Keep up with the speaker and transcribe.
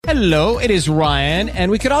Hello, it is Ryan,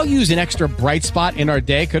 and we could all use an extra bright spot in our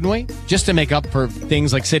day, couldn't we? Just to make up for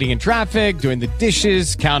things like sitting in traffic, doing the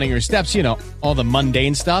dishes, counting your steps, all the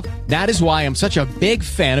mundane stuff. That is why I'm such a big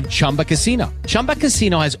fan of Chumba Casino. Chumba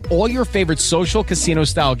Casino has all your favorite social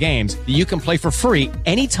casino-style games that you can play for free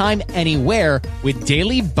anytime, anywhere with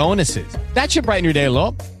daily bonuses. That should brighten your day a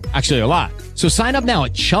little. Actually, a lot. So sign up now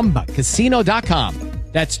at ChumbaCasino.com.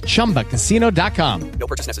 That's ChumbaCasino.com. No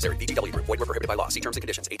purchase necessary. VGW Group. Void where prohibited by law. See terms and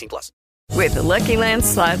conditions. 18+. With the Lucky Land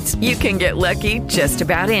Slots, you can get lucky just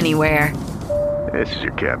about anywhere. This is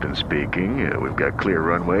your captain speaking. We've got clear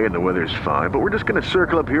runway and the weather's fine, but we're just going to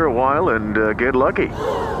circle up here a while and get lucky.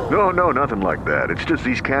 No, nothing like that. It's just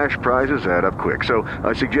these cash prizes add up quick. So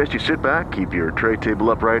I suggest you sit back, keep your tray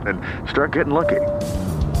table upright, and start getting lucky.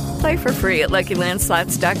 Play for free at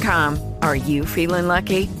LuckyLandSlots.com. Are you feeling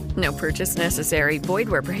lucky? No purchase necessary. Void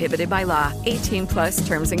where prohibited by law. 18+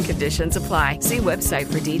 terms and conditions apply. See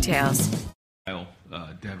website for details.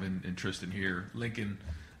 Devin and Tristan here. Lincoln,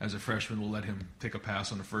 as a freshman, will let him take a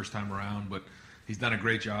pass on the first time around, but he's done a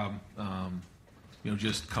great job,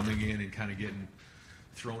 just coming in and kind of getting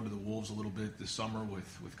thrown to the wolves a little bit this summer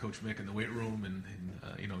with Coach Mick in the weight room and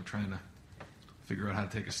trying to figure out how to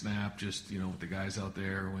take a snap just, with the guys out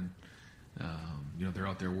there when, they're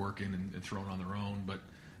out there working and throwing on their own. But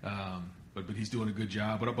he's doing a good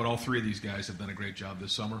job. But all three of these guys have done a great job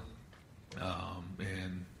this summer,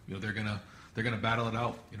 and they're gonna battle it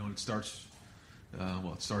out. It starts.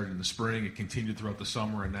 It started in the spring. It continued throughout the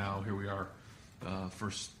summer, and now here we are,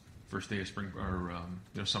 first day of spring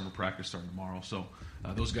or summer practice starting tomorrow. So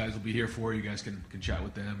those guys will be here for you. You guys can chat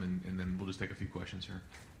with them, and then we'll just take a few questions here.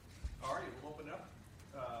 All right, we'll open up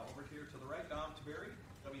over here to the right. Dom Tiberi,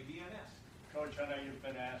 WBNS. Coach, I know you've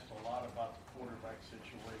been asked a lot about the quarterback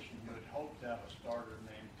situation. You had hoped to have a starter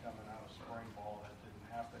name coming out of spring ball. That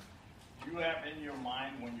didn't happen. Do you have in your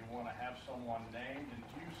mind when you want to have someone named, and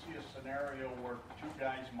do you see a scenario where two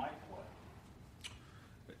guys might play?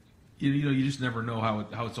 You just never know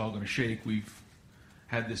how it's all going to shake. We've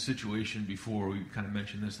had this situation before. We kind of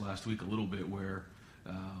mentioned this last week a little bit where,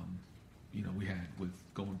 we had with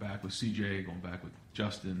going back with CJ, going back with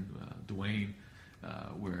Justin, Dwayne,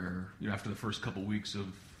 where after the first couple weeks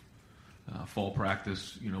of fall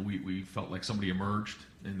practice, we felt like somebody emerged,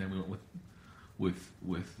 and then we went with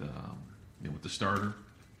the starter.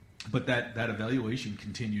 But that evaluation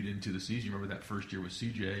continued into the season. Remember that first year with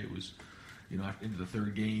CJ? It was into the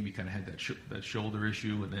third game he kind of had that shoulder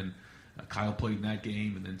issue, and then Kyle played in that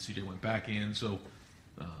game, and then CJ went back in. So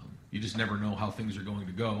you just never know how things are going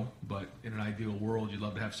to go. But in an ideal world, you'd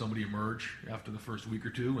love to have somebody emerge after the first week or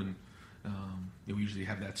two, and we usually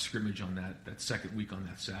have that scrimmage on that second week on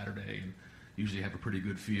that Saturday, and usually have a pretty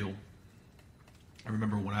good feel. I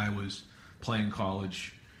remember when I was playing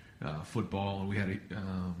college football, and we had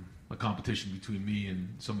a competition between me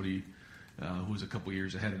and somebody who was a couple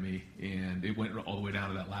years ahead of me, and it went all the way down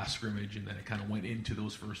to that last scrimmage, and then it kind of went into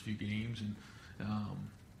those first few games, and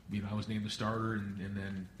I was named the starter, and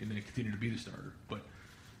then it continued to be the starter. But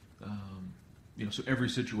so every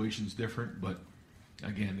situation is different, but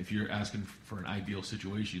again, if you're asking for an ideal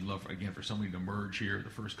situation, you'd love, again, for somebody to emerge here the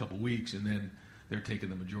first couple weeks, and then they're taking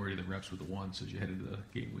the majority of the reps with the ones as you head into the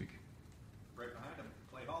game week. Right behind him,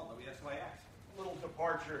 Clay Hall, WSYX. A little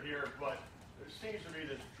departure here, but there seems to be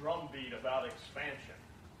this drumbeat about expansion.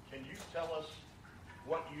 Can you tell us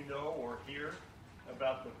what you know or hear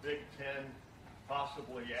about the Big Ten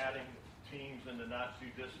possibly adding teams in the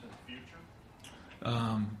not-too-distant future?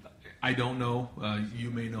 I don't know.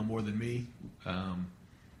 You may know more than me.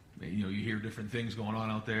 You hear different things going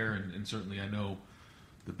on out there, and certainly I know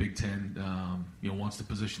the Big Ten, wants to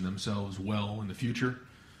position themselves well in the future.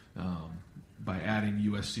 By adding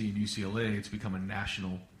USC and UCLA, it's become a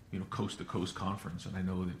national, coast-to-coast conference, and I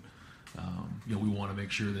know that, we want to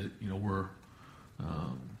make sure that, we're,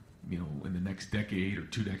 in the next decade or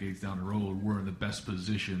 2 decades down the road, we're in the best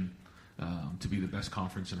position to be the best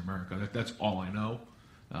conference in America. That's all I know.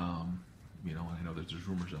 And I know that there's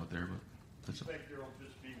rumors out there, but that's. I think there will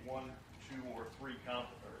just be 1, 2, or 3 or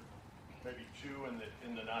maybe 2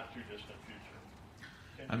 in the not too distant future.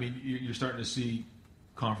 I mean, you're starting to see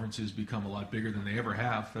conferences become a lot bigger than they ever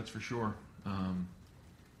have. That's for sure.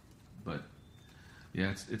 But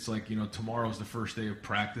yeah, it's like tomorrow's the first day of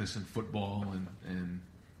practice and football, and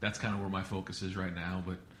that's kind of where my focus is right now.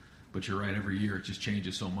 But you're right. Every year it just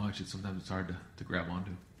changes so much. Sometimes it's hard to grab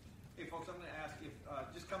onto. Hey, folks, I'm going to ask if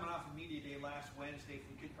just coming off of Media Day last Wednesday, if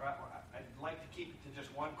we could, I'd like to keep it to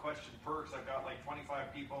just one question per, because I've got like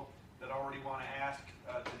 25 people that already want to ask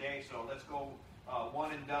today. So let's go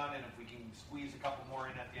one and done, and if we can squeeze a couple more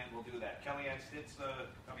in at the end, we'll do that. Kellyanne Stitz,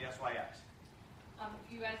 WSYX.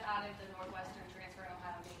 You guys added the Northwestern transfer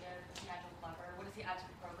Ohio native, Nigel Glover. What does he add to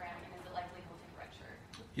the program, and is it likely he'll take a red shirt?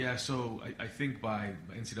 Yeah, so I think by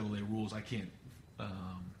NCAA rules, I can't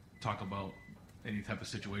talk about any type of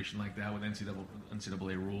situation like that with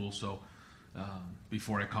NCAA rules. So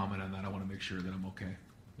before I comment on that, I want to make sure that I'm okay.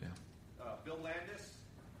 Yeah. Bill Landis,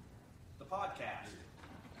 the podcast.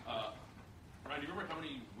 Ryan, do you remember how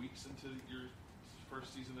many weeks into your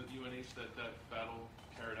first season at UNH that battle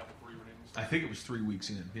carried out before you were named? I think it was 3 weeks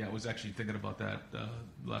in. Yeah, I was actually thinking about that the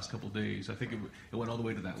last couple of days. I think it went all the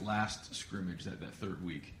way to that last scrimmage, that third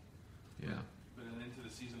week. Yeah. But then into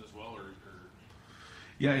the season as well, or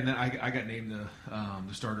yeah, and then I got named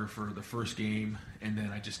the starter for the first game, and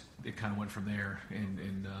then it kind of went from there, and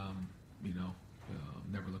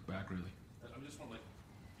never looked back really. I'm just wondering,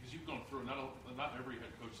 because you've gone through not every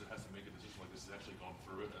head coach that has to make a decision like this has actually gone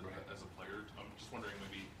through it as a player. I'm just wondering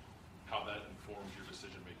maybe how that informs your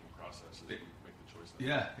decision-making process as you make the choice.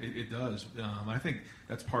 Yeah, it does. I think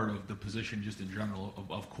that's part of the position just in general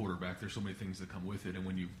of quarterback. There's so many things that come with it, and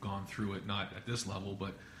when you've gone through it, not at this level,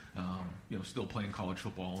 but still playing college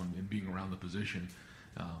football and being around the position,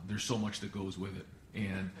 there's so much that goes with it.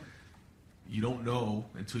 And you don't know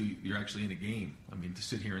until you're actually in a game. I mean, to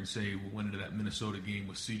sit here and say we went into that Minnesota game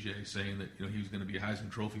with CJ saying that he was going to be a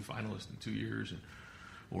Heisman Trophy finalist in 2 years,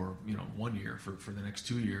 or 1 year for the next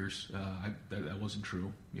 2 years, that wasn't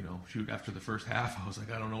true. After the first half, I was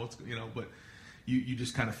like, I don't know what's but you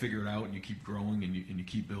just kind of figure it out and you keep growing and you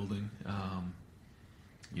keep building.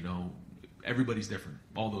 Everybody's different.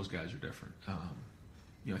 All those guys are different.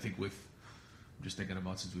 I think I'm just thinking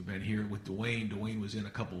about since we've been here with Dwayne was in a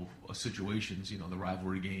couple of situations, the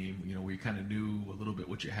rivalry game, where you kind of knew a little bit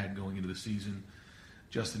what you had going into the season.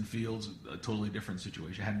 Justin Fields, a totally different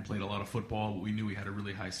situation. Hadn't played a lot of football, but we knew he had a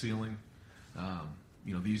really high ceiling.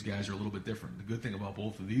 These guys are a little bit different. The good thing about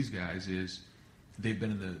both of these guys is they've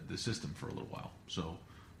been in the system for a little while. So,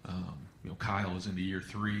 Kyle is into year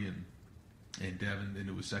 3 and Devin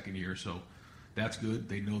into his second year. So that's good.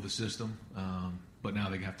 They know the system, but now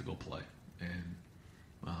they have to go play. And,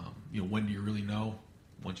 when do you really know?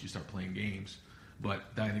 Once you start playing games. But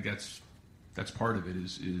I think that's part of it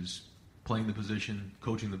is playing the position,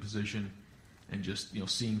 coaching the position, and just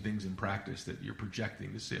seeing things in practice that you're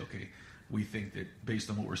projecting to say, okay, we think that based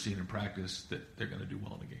on what we're seeing in practice that they're going to do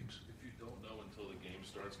well in the games. If you don't know until the game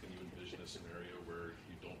starts, can you envision a scenario where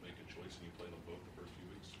you don't make a choice and you play them both the first few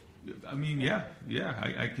weeks? I mean,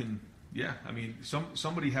 I can. Yeah, I mean,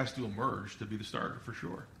 somebody has to emerge to be the starter for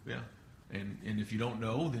sure. Yeah, and if you don't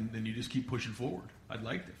know, then you just keep pushing forward. I'd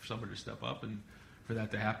like for somebody to step up and for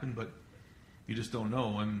that to happen, but you just don't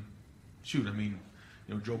know. And shoot, I mean,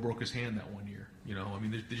 Joe broke his hand that 1 year. I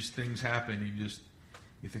mean, there's just things happen.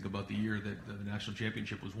 You think about the year that the national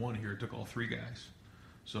championship was won here. It took all 3 guys.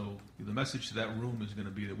 So the message to that room is going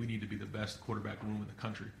to be that we need to be the best quarterback room in the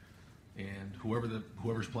country. And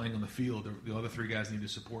whoever's playing on the field, the other 3 guys need to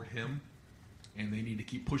support him, and they need to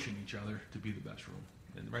keep pushing each other to be the best room.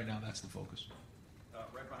 And right now, that's the focus.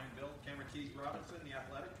 Right behind Bill, Cameron Keys Robinson, the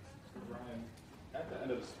Athletic. Brian, at the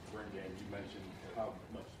end of the spring game, you mentioned how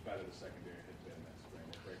much better the secondary had been that spring.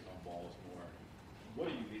 They're breaking on balls more. What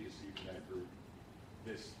do you need to see from that group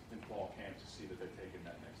this in fall camp to see that they're taking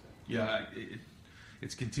that next step? Yeah,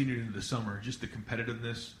 it's continued into the summer. Just the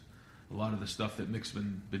competitiveness. A lot of the stuff that Mick's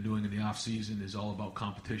been doing in the off season is all about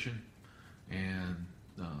competition, and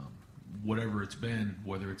whatever it's been,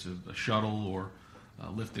 whether it's a shuttle or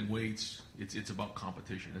lifting weights, it's about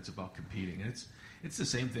competition. It's about competing, and it's the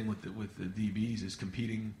same thing with the DBs is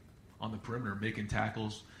competing on the perimeter, making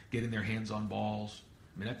tackles, getting their hands on balls.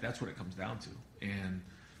 I mean, that's what it comes down to. And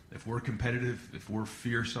if we're competitive, if we're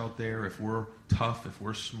fierce out there, if we're tough, if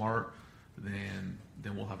we're smart, then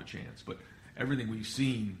we'll have a chance. But everything we've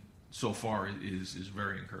seen so far is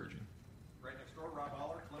very encouraging. Right next door, Rob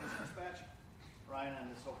Aller, Columbus Dispatch. Ryan, on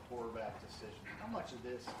this whole quarterback decision, how much of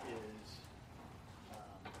this is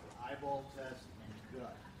eyeball test and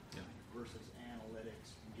gut versus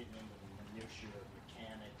analytics and getting into the minutiae of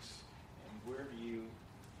mechanics, and where do you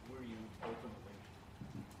ultimately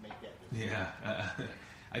make that decision? Yeah,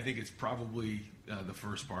 I think it's probably the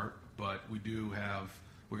first part, but we're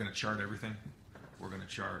going to chart everything. We're going to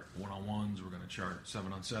chart one-on-ones. We're going to chart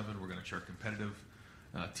 7-on-7. We're going to chart competitive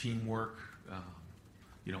teamwork.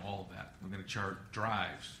 All of that. We're going to chart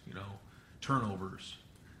drives. Turnovers.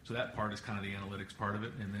 So that part is kind of the analytics part of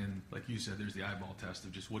it. And then, like you said, there's the eyeball test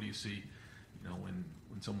of just what do you see, when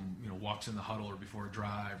someone walks in the huddle or before a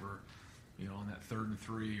drive or on that 3rd and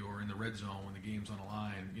 3 or in the red zone when the game's on the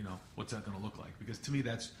line. What's that going to look like? Because to me,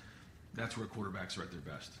 that's where quarterbacks are at their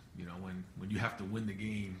best. When you have to win the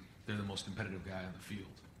game, they're the most competitive guy on the field.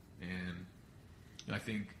 And I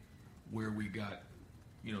think where we got,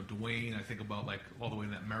 Dwayne, I think about like all the way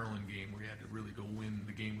in that Maryland game where he had to really go win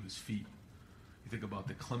the game with his feet. You think about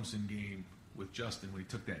the Clemson game with Justin when he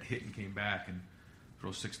took that hit and came back and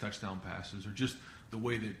throw 6 touchdown passes, or just the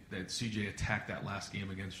way that CJ attacked that last game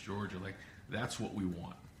against Georgia. Like, that's what we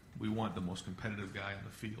want. We want the most competitive guy on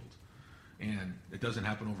the field. And it doesn't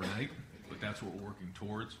happen overnight, but that's what we're working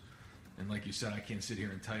towards. And like you said, I can't sit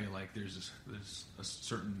here and tell you like there's a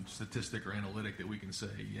certain statistic or analytic that we can say,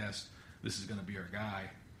 yes, this is going to be our guy.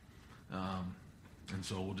 And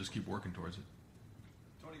so we'll just keep working towards it.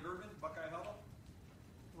 Tony Gervin, Buckeye Huddle.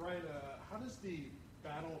 Ryan, how does the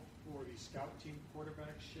battle for the scout team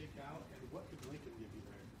quarterbacks shake out, and what could Lincoln give you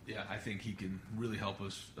there? Yeah, I think he can really help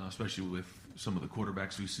us, especially with some of the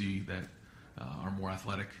quarterbacks we see that are more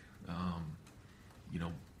athletic.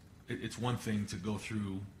 It's one thing to go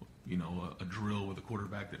through, a drill with a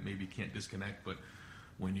quarterback that maybe can't disconnect, but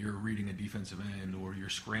when you're reading a defensive end or you're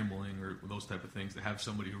scrambling or those type of things, to have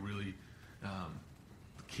somebody who really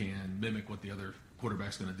can mimic what the other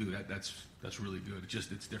quarterback's going to do, that's really good.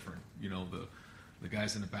 It's different. The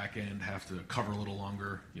guys in the back end have to cover a little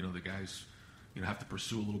longer. The guys have to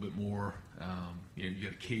pursue a little bit more. You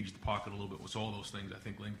got to cage the pocket a little bit. So all those things I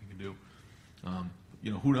think Lincoln can do.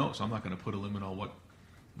 Who knows? I'm not going to put a limit on what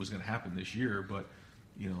was going to happen this year, but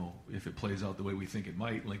if it plays out the way we think it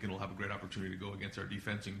might, Lincoln will have a great opportunity to go against our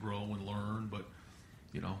defense and grow and learn. But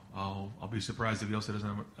I'll be surprised if he also doesn't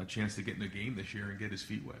have a chance to get in the game this year and get his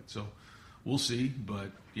feet wet. So we'll see.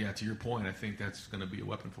 But yeah, to your point, I think that's going to be a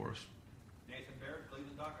weapon for us. Nathan Baird,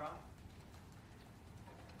 Cleveland.com.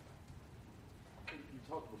 You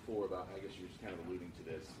talked before about, I guess you were just kind of alluding to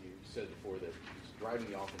this. You said before that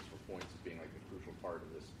driving the offense for points is being like the crucial part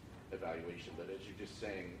of this evaluation. But as you're just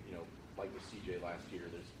saying, like with CJ last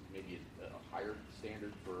year, there's maybe a higher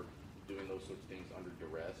standard for doing those sorts of things under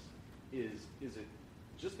duress. Is it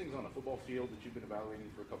just things on a football field that you've been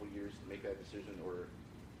evaluating for a couple of years to make that decision, or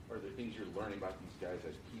are there things you're learning about these guys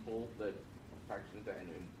as people that factor into that?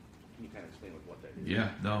 And can you kind of explain what that is?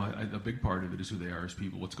 Yeah, no, a big part of it is who they are as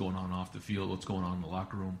people, what's going on off the field, what's going on in the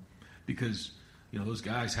locker room. Because, those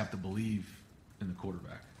guys have to believe in the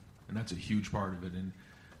quarterback. And that's a huge part of it. And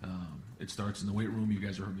it starts in the weight room. You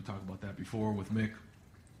guys have heard me talk about that before with Mick.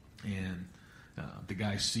 And the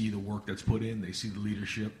guys see the work that's put in. They see the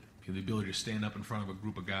leadership, the ability to stand up in front of a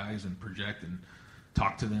group of guys and project and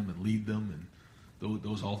talk to them and lead them. And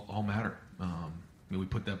those all matter. We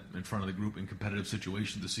put that in front of the group in competitive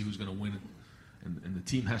situations to see who's going to win it. And the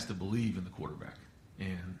team has to believe in the quarterback.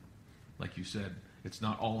 And like you said, it's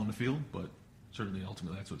not all on the field, but certainly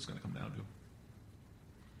ultimately that's what it's going to come down to.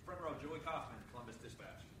 Front row, Joey Kaufman, Columbus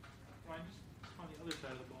Dispatch. Ryan, just on the other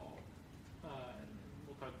side of the ball, and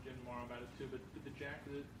we'll talk to Jim tomorrow about it too, but the jack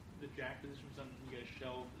position was something you guys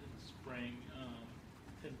shelved in the spring,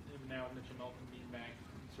 and now with Mitchell Melton being back,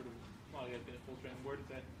 sort of, while you guys been at full strength, where does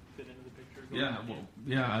that fit into the picture?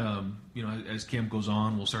 As camp goes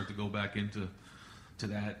on, we'll start to go back into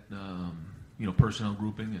that, personnel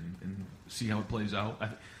grouping and see how it plays out.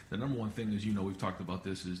 The number one thing is, we've talked about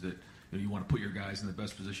this, is that you want to put your guys in the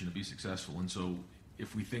best position to be successful. And so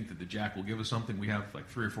if we think that the jack will give us something, we have like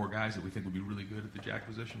 3 or 4 guys that we think will be really good at the jack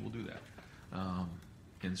position, we'll do that.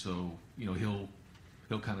 And so, he'll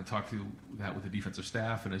kind of talk through that with the defensive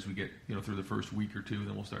staff, and as we get, through the first week or two,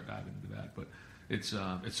 then we'll start diving into that. But it's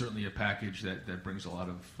certainly a package that brings a lot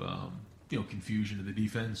of, confusion to the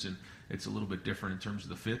defense, and it's a little bit different in terms of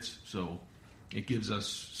the fits. So it gives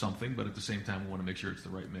us something, but at the same time, we want to make sure it's the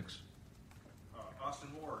right mix. Austin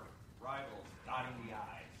Ward, Rivals, dotting the I's.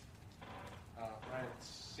 Ryan, it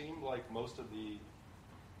seemed like most of the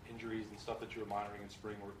injuries and stuff that you were monitoring in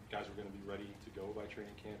spring where guys were going to be ready to go by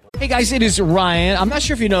training camp. Hey guys, it is Ryan. I'm not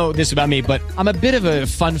sure if you know this about me, but I'm a bit of a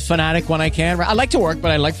fun fanatic when I can. I like to work,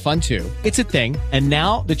 but I like fun too. It's a thing. And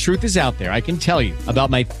now the truth is out there. I can tell you about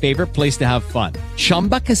my favorite place to have fun.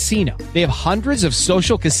 Chumba Casino. They have hundreds of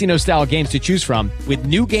social casino style games to choose from with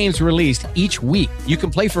new games released each week. You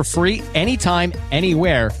can play for free anytime,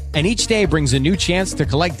 anywhere. And each day brings a new chance to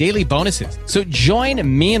collect daily bonuses. So join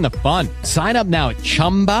me in the fun. Sign up now at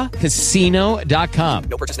ChumbaCasino.com.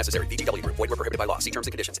 No purchase necessary. VGW Group. Void where prohibited by law. See terms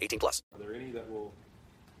and conditions. 18+. Are there any that will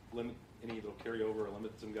limit, any that will carry over or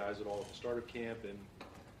limit some guys at all at the start of camp? And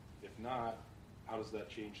if not, how does that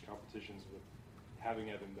change competitions with having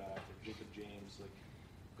Evan back or Jacob James? Like,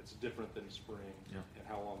 it's different than spring. Yeah. And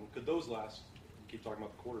how long could those last? You keep talking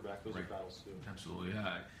about the quarterback. Those are battles too. Absolutely.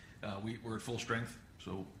 Yeah. We're at full strength.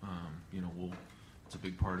 So, it's a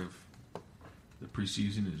big part of the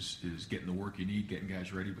preseason is getting the work you need, getting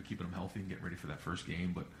guys ready, but keeping them healthy and getting ready for that first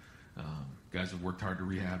game. But guys have worked hard to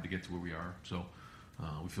rehab to get to where we are. So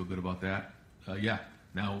we feel good about that. yeah,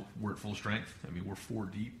 now we're at full strength. I mean, we're 4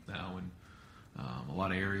 deep now in a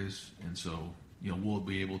lot of areas, and so we'll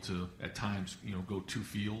be able to at times go 2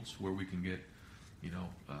 fields where we can get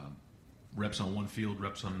reps on one field,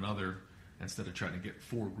 reps on another, instead of trying to get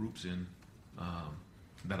 4 groups in.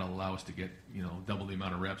 That'll allow us to get double the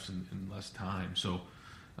amount of reps in less time. So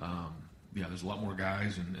yeah, there's a lot more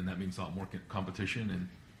guys, and that means a lot more competition.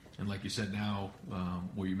 And like you said, now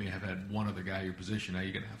where you may have had one other guy at your position, now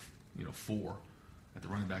you're going to have 4 at the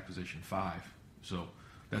running back position, 5. So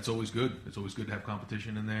that's always good. It's always good to have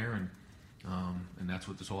competition in there, and that's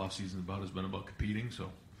what this whole offseason is about. Has been about competing. So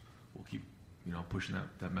we'll keep pushing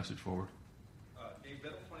that message forward. Dave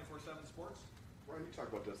Biddle, 24/7 Sports. Ryan, you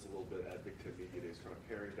talked about this a little bit at Big Ten Media Days, kind of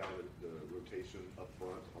paring down the rotation up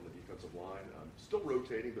front on the defensive line. Still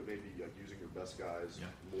rotating, but maybe using your best guys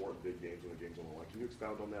more in big games when the game's on the line. Can you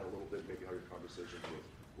expound on that a little bit, maybe how your conversations with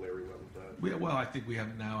Larry went with that? Well, I think we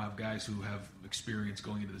now have guys who have experience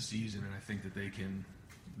going into the season, and I think that they can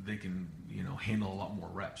handle a lot more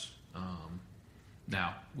reps.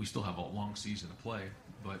 Now, we still have a long season to play,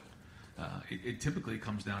 but it typically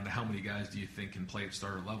comes down to how many guys do you think can play at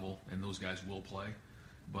starter level, and those guys will play.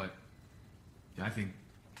 But I think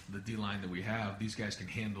the D-line that we have, these guys can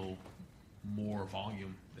handle more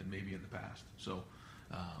volume than maybe in the past. So,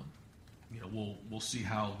 we'll see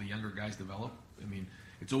how the younger guys develop. I mean,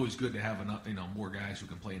 it's always good to have more guys who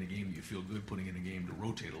can play in a game that you feel good putting in a game to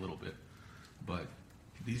rotate a little bit. But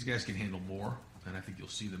these guys can handle more, and I think you'll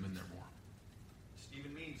see them in there more.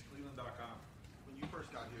 Stephen Means, Cleveland.com. When you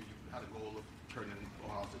first got here, you had a goal of turning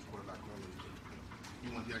Ohio State's quarterback room.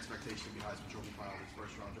 You want the expectation to be Heisman Trophy finalists,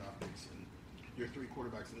 first-round draft picks, and you're 3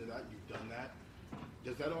 quarterbacks into that. You've done that.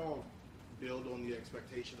 Does that all build on the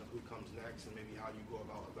expectation of who comes next, and maybe how you go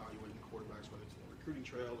about evaluating quarterbacks, whether it's in the recruiting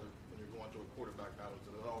trail or when you're going through a quarterback battle?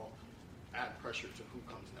 Does it all add pressure to who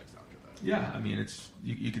comes next after that? Yeah, I mean,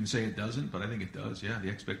 you can say it doesn't, but I think it does. Yeah, the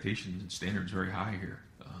expectation and standard is very high here,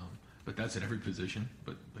 but that's at every position.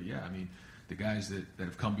 But yeah, I mean, the guys that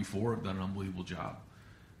have come before have done an unbelievable job.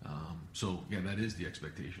 So yeah, that is the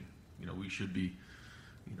expectation. We should be,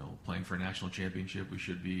 playing for a national championship. We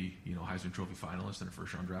should be, Heisman Trophy finalists and a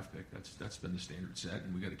first-round draft pick. That's been the standard set,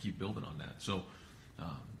 and we got to keep building on that. So,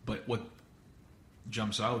 but what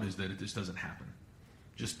jumps out is that it just doesn't happen.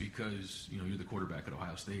 Just because you're the quarterback at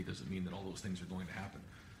Ohio State doesn't mean that all those things are going to happen.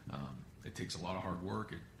 It takes a lot of hard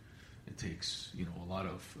work. It takes a lot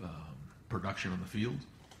of production on the field.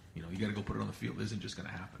 You got to go put it on the field. It isn't just going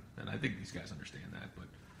to happen, and I think these guys understand that.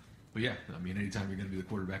 But yeah, I mean, anytime you're going to be the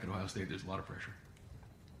quarterback at Ohio State, there's a lot of pressure.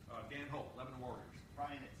 Dan Hope, Lebanon Warriors.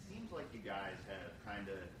 Brian, it seems like you guys have kind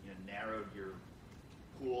of narrowed your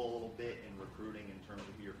pool a little bit in recruiting in terms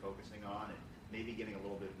of who you're focusing on, and maybe getting a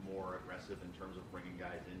little bit more aggressive in terms of bringing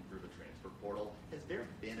guys in through the transfer portal. Has there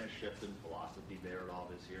been a shift in philosophy there at all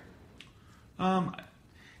this year?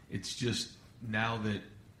 It's just now that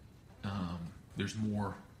there's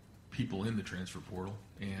more people in the transfer portal,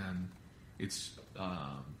 and it's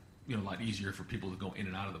a lot easier for people to go in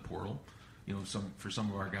and out of the portal. For some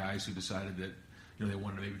of our guys who decided that they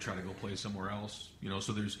wanted to maybe try to go play somewhere else.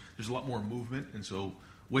 So there's a lot more movement, and so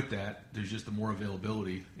with that, there's just more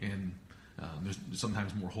availability, and there's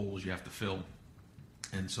sometimes more holes you have to fill.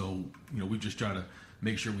 And so we just try to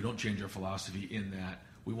make sure we don't change our philosophy in that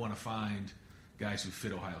we want to find guys who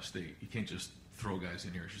fit Ohio State. You can't just throw guys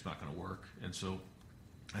in here; it's just not going to work. And so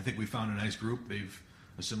I think we found a nice group. They've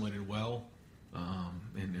assimilated well,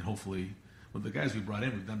 and hopefully, with the guys we brought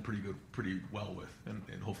in, we've done pretty well with,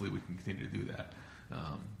 and hopefully we can continue to do that.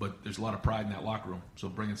 But there's a lot of pride in that locker room. So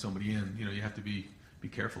bringing somebody in, you have to be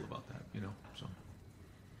careful about that. So.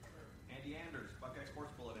 Andy Anders, Buckeye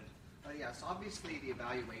Sports Bulletin. Yes, obviously the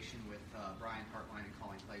evaluation with Brian Hartline and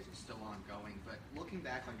calling plays is still ongoing. But looking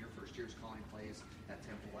back on your first year's calling plays at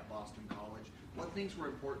Temple, at Boston College, what things were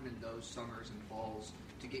important in those summers and falls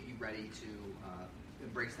to get you ready to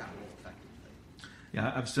embrace that role effectively?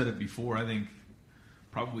 Yeah, I've said it before. I think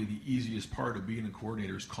probably the easiest part of being a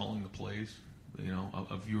coordinator is calling the plays.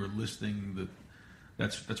 If you are listening,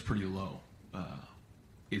 that's pretty low.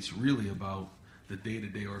 It's really about the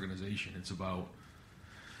day-to-day organization. It's about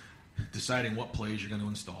deciding what plays you're going to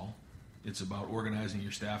install. It's about organizing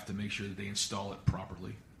your staff to make sure that they install it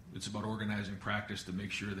properly. It's about organizing practice to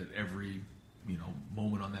make sure that every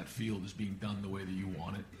moment on that field is being done the way that you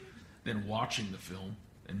want it. Then watching the film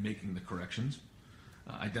and making the corrections.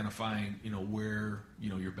 Identifying, where,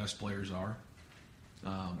 your best players are.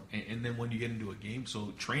 And then when you get into a game,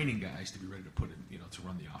 so training guys to be ready to put in, to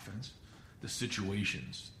run the offense. The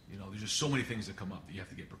situations, there's just so many things that come up that you have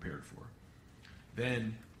to get prepared for.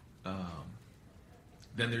 Then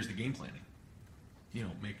there's the game planning.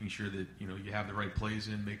 making sure that, you have the right plays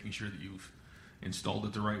in, making sure that you've installed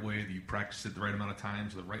it the right way, that you practiced it the right amount of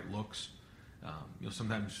times, the right looks.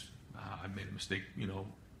 Sometimes I've made a mistake,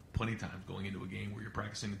 plenty of times going into a game where you're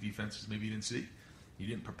practicing the defenses maybe you didn't see. You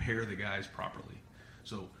didn't prepare the guys properly.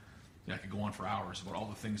 So I could go on for hours about all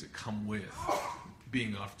the things that come with being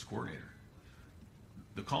an offensive coordinator.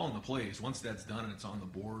 The calling the plays, once that's done and it's on the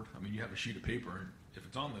board, you have a sheet of paper, and if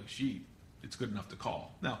it's on the sheet, it's good enough to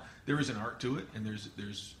call. Now, there is an art to it, and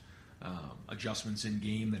there's adjustments in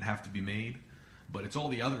game that have to be made, but it's all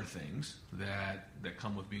the other things that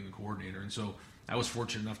come with being a coordinator. And so I was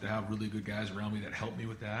fortunate enough to have really good guys around me that helped me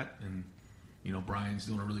with that. And, Brian's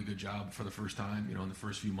doing a really good job for the first time, in the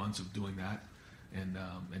first few months of doing that. And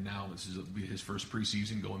now this is his first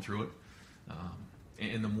preseason going through it.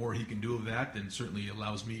 And the more he can do of that, then certainly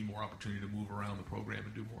allows me more opportunity to move around the program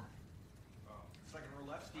and do more. Second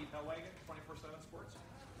row left, Steve Hellwagen, 24/7 Sports.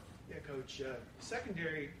 Yeah, Coach.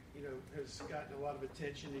 Secondary, has gotten a lot of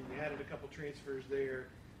attention, and you added a couple transfers there.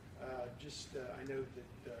 I know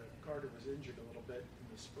that Carter was injured a little bit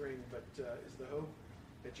in the spring, but is the hope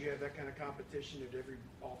that you have that kind of competition at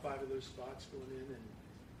all 5 of those spots going in, and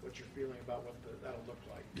what you're feeling about what that'll look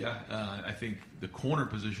like? Yeah, I think the corner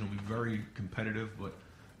position will be very competitive, but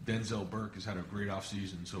Denzel Burke has had a great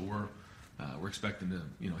offseason, so we're expecting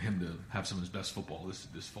him to have some of his best football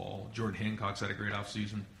this fall. Jordan Hancock's had a great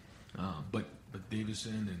offseason, but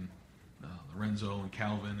Davison and Lorenzo and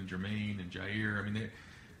Calvin and Jermaine and Jair,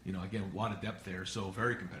 again, a lot of depth there, so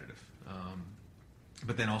very competitive.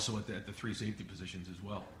 But then also at the 3 safety positions as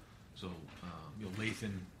well. So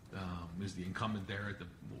Lathan is the incumbent there at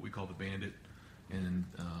what we call the Bandit, and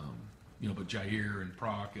but Jair and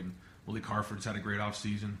Proc and Willie Carford's had a great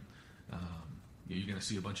offseason. You're going to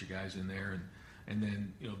see a bunch of guys in there, and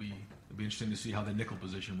then it'll be interesting to see how the nickel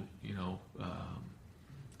position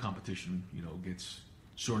competition gets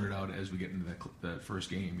sorted out as we get into that first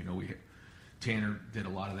game. Tanner did a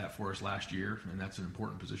lot of that for us last year, and that's an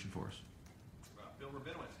important position for us. Bill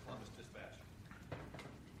Rabinowitz, Columbus Dispatch.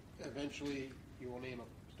 Eventually, you will name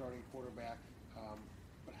a starting quarterback,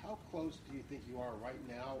 but how close do you think you are right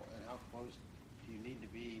now, and how close do you need to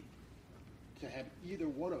be to have either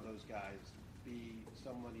one of those guys be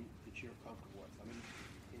somebody that you're comfortable with?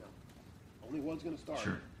 Only one's going to start,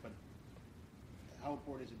 sure. But how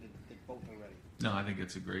important is it that both are ready? No, I think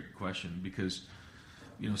it's a great question because,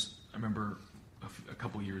 I remember a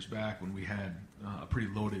couple of years back when we had a pretty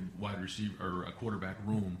loaded wide receiver or a quarterback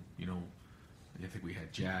room. I think we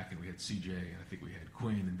had Jack and we had CJ and I think we had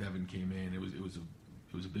Quinn and Devin came in. It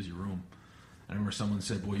was a busy room. I remember someone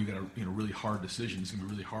said, "Boy, you got a really hard decision. It's gonna be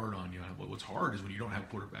really hard on you." What's hard is when you don't have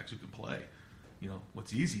quarterbacks who can play.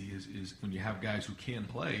 What's easy is when you have guys who can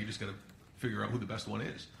play. You just got to figure out who the best one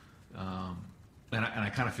is. And I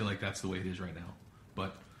kind of feel like that's the way it is right now.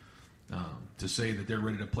 But to say that they're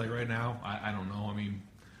ready to play right now, I don't know.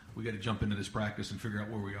 We got to jump into this practice and figure out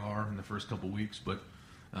where we are in the first couple of weeks. But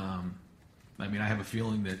I have a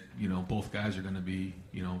feeling that both guys are going to be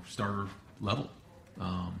starter level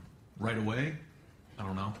right away. I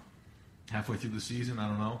don't know. Halfway through the season, I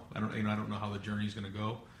don't know. I don't know how the journey is going to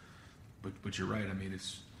go. But you're right.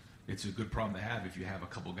 It's a good problem to have if you have a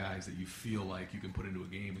couple guys that you feel like you can put into a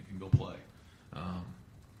game and can go play.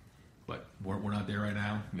 But we're not there right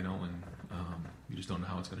now, and you just don't know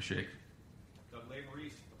how it's going to shake. Doug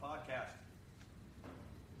Maurice, the podcast.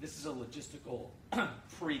 This is a logistical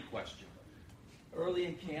pre-question. Early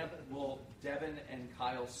in camp, will Devin and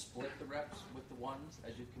Kyle split the reps with the ones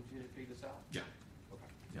as you continue to figure this out? Yeah.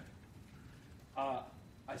 Okay. Yeah.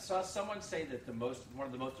 I saw someone say that one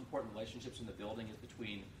of the most important relationships in the building is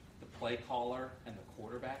between the play caller and the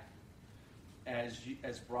quarterback. As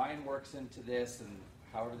Brian works into this and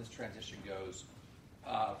however this transition goes,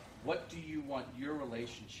 what do you want your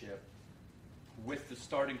relationship with the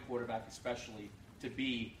starting quarterback especially to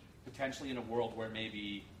be potentially in a world where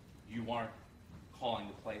maybe you aren't calling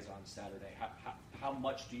the plays on Saturday? How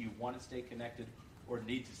much do you want to stay connected or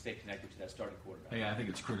need to stay connected to that starting quarterback? Yeah, I think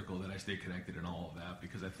it's critical that I stay connected in all of that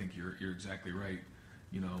because I think you're exactly right.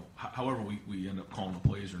 However we end up calling the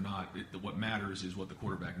plays or not, what matters is what the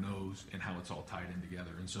quarterback knows and how it's all tied in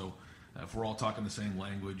together. And so if we're all talking the same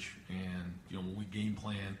language and, when we game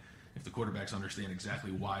plan, if the quarterbacks understand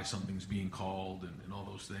exactly why something's being called and all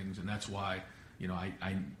those things, and that's why,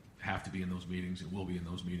 I have to be in those meetings and will be in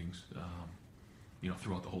those meetings,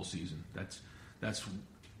 throughout the whole season. That's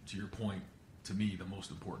to your point, to me, the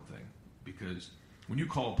most important thing because when you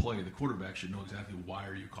call a play, the quarterback should know exactly why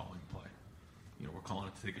are you calling the play. We're calling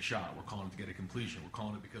it to take a shot. We're calling it to get a completion. We're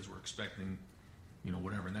calling it because we're expecting,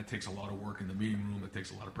 whatever. And that takes a lot of work in the meeting room. It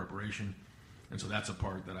takes a lot of preparation. And so that's a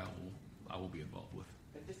part that I will be involved with.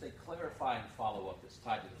 And just a clarifying follow-up that's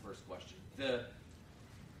tied to the first question.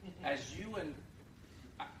 As you and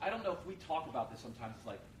I don't know if we talk about this sometimes,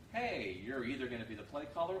 like, hey, you're either going to be the play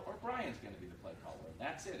caller or Brian's going to be the play caller.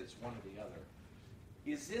 That's it. It's one or the other.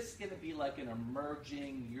 Is this going to be like an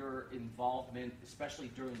emerging, your involvement, especially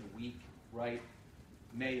during the week, right,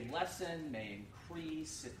 may lessen, may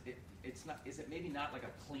increase? It's not. Is it maybe not like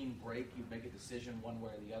a clean break? You make a decision one way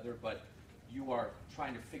or the other, but you are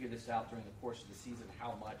trying to figure this out during the course of the season,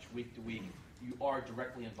 how much, week to week, you are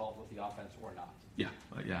directly involved with the offense or not. Yeah.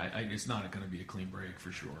 It's not going to be a clean break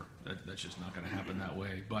for sure. That's just not going to happen that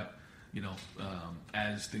way. But,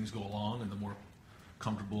 as things go along and the more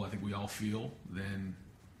comfortable I think we all feel, then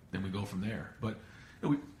we go from there. But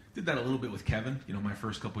we did that a little bit with Kevin. My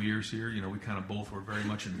first couple years here, we kind of both were very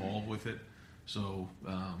much involved with it. So,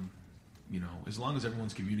 as long as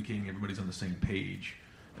everyone's communicating, everybody's on the same page,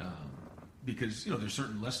 because there's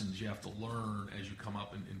certain lessons you have to learn as you come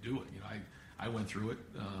up and do it. I went through it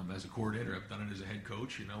as a coordinator. I've done it as a head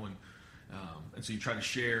coach. And so you try to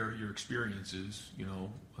share your experiences.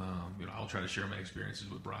 I'll try to share my experiences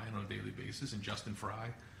with Brian on a daily basis, and Justin Fry.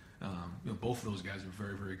 Both of those guys are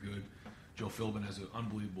very, very good. Joe Philbin has an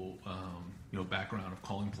unbelievable background of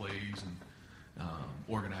calling plays and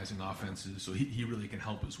organizing offenses, so he really can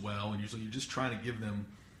help as well. And usually you're just trying to give them,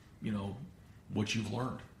 what you've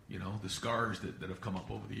learned, the scars that have come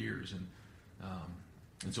up over the years, and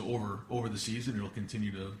so over the season it'll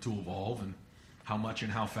continue to evolve, and how much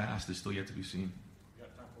and how fast is still yet to be seen. We've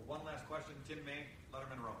got time for one last question. Tim May,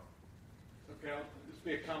 Letterman Row. Okay, this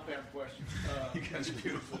will be a compound question. You guys are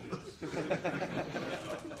beautiful.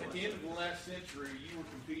 At the end of the last century, you were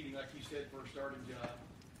competing, like you said, for a starting job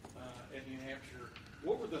at New Hampshire.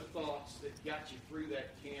 What were the thoughts that got you through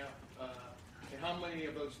that camp, and how many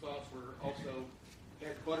of those thoughts were also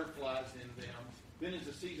had butterflies in them? Then as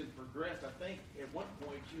the season progressed, I think at one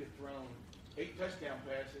point you had thrown 8 touchdown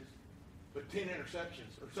passes, but 10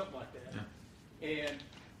 interceptions or something like that. Yeah. And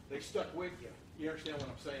they stuck with you. You understand what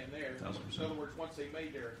I'm saying there? 1,000%. In other words, once they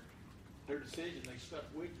made their decision, they stuck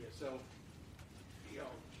with you. So,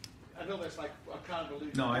 I know that's like a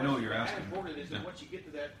convoluted. No, I know what you're asking. How important is it Yeah. once you get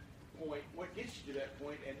to that point, what gets you to that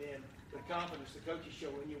point, and then the confidence the coaches show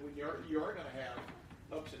in you when you are going to have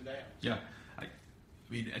ups and downs? Yeah.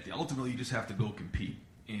 Ultimately, you just have to go compete.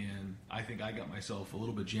 And I think I got myself a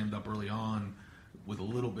little bit jammed up early on with a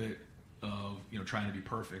little bit of, trying to be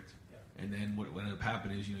perfect. Yeah. And then what ended up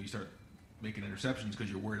happening is, you start making interceptions because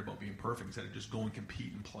you're worried about being perfect instead of just going,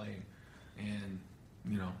 compete, and playing. And,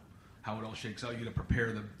 how it all shakes out, you got to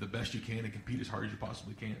prepare the best you can and compete as hard as you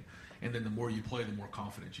possibly can. And then the more you play, the more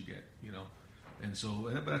confidence you get, And so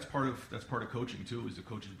but that's part of coaching too, is the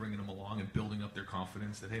coaches bringing them along and building up their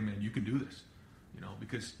confidence that, hey man, you can do this,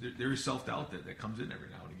 because there is self-doubt that comes in every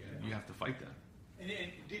now and again. Yeah. You have to fight that. And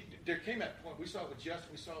there came that point. We saw it with Justin.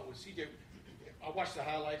 We saw it with CJ. I watched the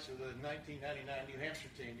highlights of the 1999 New Hampshire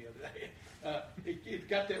team the other day. It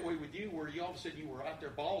got that way with you, where you all of a sudden you were out there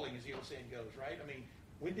balling, as the old saying goes, right? I mean,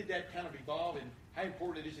 when did that kind of evolve, and how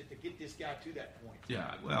important is it to get this guy to that point?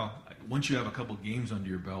 Yeah, well, once you have a couple games under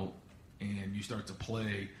your belt and you start to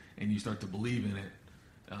play and you start to believe in it,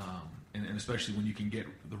 and especially when you can get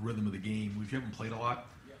the rhythm of the game, if you haven't played a lot,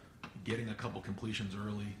 getting a couple completions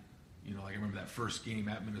early, I remember that first game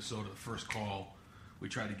at Minnesota, the first call, we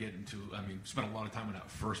tried to get into, spent a lot of time on that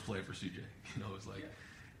first play for CJ. It was like,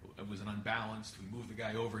 it was an unbalanced, we moved the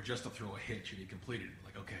guy over just to throw a hitch, and he completed it.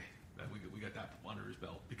 Like, okay, we got that under his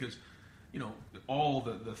belt. Because, all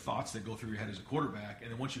the thoughts that go through your head as a quarterback,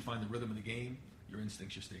 and then once you find the rhythm of the game, your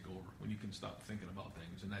instincts just take over when you can stop thinking about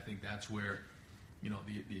things. And I think that's where,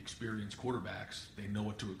 the experienced quarterbacks, they know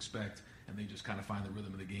what to expect, and they just kind of find the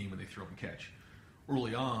rhythm of the game and they throw and catch.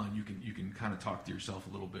 Early on, you can kind of talk to yourself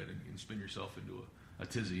a little bit and spin yourself into a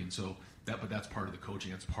tizzy. And so but that's part of the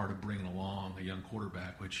coaching. That's part of bringing along a young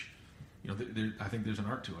quarterback, which, I think there's an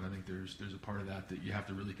art to it. I think there's a part of that you have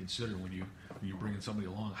to really consider when you're bringing somebody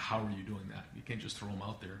along. How are you doing that? You can't just throw them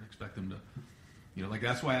out there and expect them to,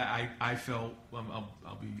 that's why I felt,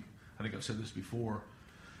 I think I've said this before,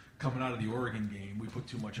 coming out of the Oregon game, we put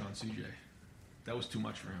too much on CJ. That was too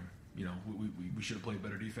much for him. We should have played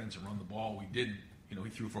better defense and run the ball. We didn't. He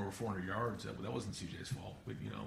threw for over 400 yards. That wasn't CJ's fault. But,